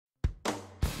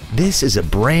This is a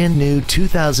brand new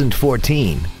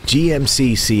 2014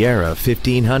 GMC Sierra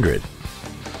 1500.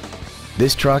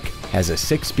 This truck has a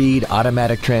 6-speed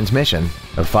automatic transmission,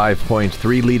 a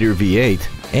 5.3-liter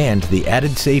V8, and the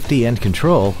added safety and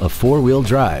control of 4-wheel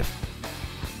drive.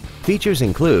 Features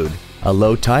include a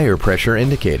low tire pressure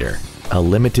indicator, a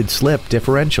limited slip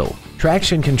differential,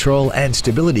 traction control and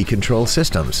stability control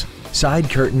systems, side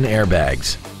curtain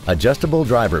airbags, adjustable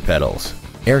driver pedals,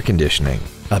 air conditioning,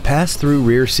 a pass-through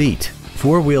rear seat,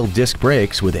 4-wheel disc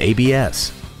brakes with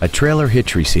ABS, a trailer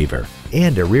hitch receiver,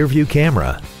 and a rear-view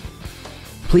camera.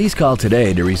 Please call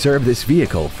today to reserve this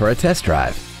vehicle for a test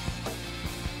drive.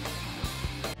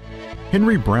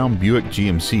 Henry Brown Buick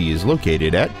GMC is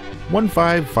located at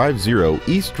 1550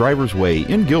 East Drivers Way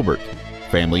in Gilbert.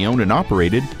 Family owned and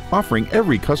operated, offering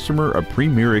every customer a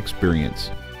premier experience.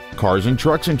 Cars and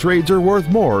trucks and trades are worth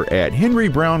more at Henry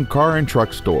Brown Car and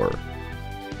Truck Store.